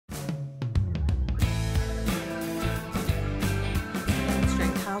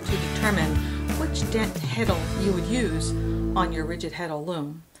to determine which dent heddle you would use on your rigid heddle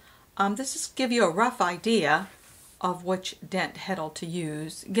loom. This is give you a rough idea of which dent heddle to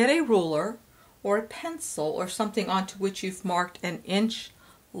use. Get a ruler or a pencil or something onto which you've marked an inch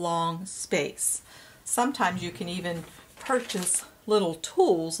long space. Sometimes you can even purchase little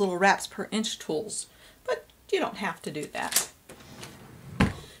tools, little wraps per inch tools, but you don't have to do that.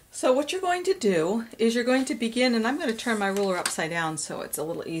 So what you're going to do is you're going to begin, and I'm going to turn my ruler upside down so it's a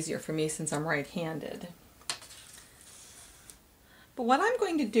little easier for me since I'm right-handed. But what I'm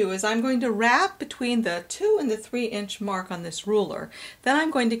going to do is I'm going to wrap between the 2 and the 3 inch mark on this ruler. Then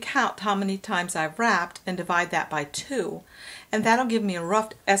I'm going to count how many times I've wrapped and divide that by 2. And that'll give me a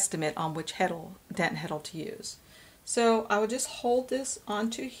rough estimate on which dent heddle to use. So I will just hold this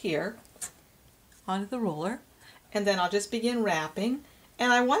onto here, onto the ruler, and then I'll just begin wrapping.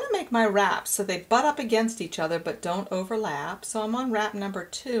 And I want to make my wraps so they butt up against each other but don't overlap. So I'm on wrap number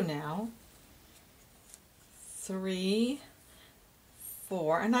 2 now. 3,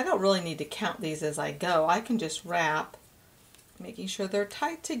 4, and I don't really need to count these as I go. I can just wrap, making sure they're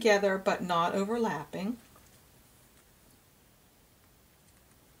tight together but not overlapping.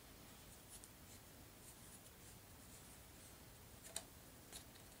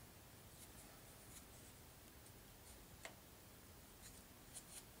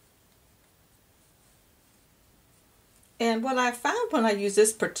 And what I found when I use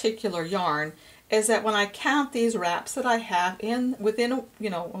this particular yarn is that when I count these wraps that I have within a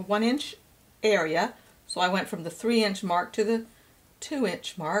 1 inch area, so I went from the 3 inch mark to the 2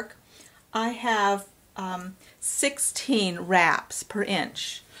 inch mark, I have 16 wraps per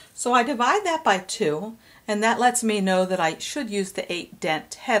inch. So I divide that by 2, and that lets me know that I should use the 8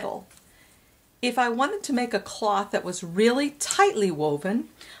 dent heddle. If I wanted to make a cloth that was really tightly woven,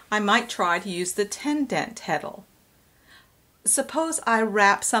 I might try to use the 10 dent heddle. Suppose I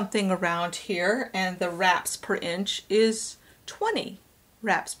wrap something around here and the wraps per inch is 20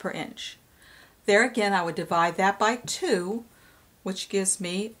 wraps per inch. There again I would divide that by 2, which gives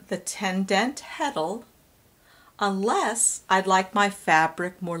me the 10 dent heddle. Unless I'd like my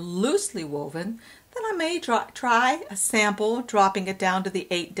fabric more loosely woven, then I may try a sample dropping it down to the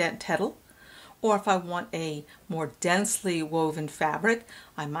 8 dent heddle. Or if I want a more densely woven fabric,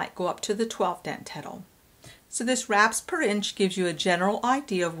 I might go up to the 12 dent heddle. So this wraps per inch gives you a general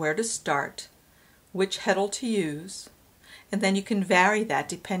idea of where to start, which heddle to use, and then you can vary that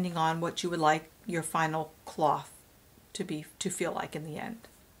depending on what you would like your final cloth to feel like in the end.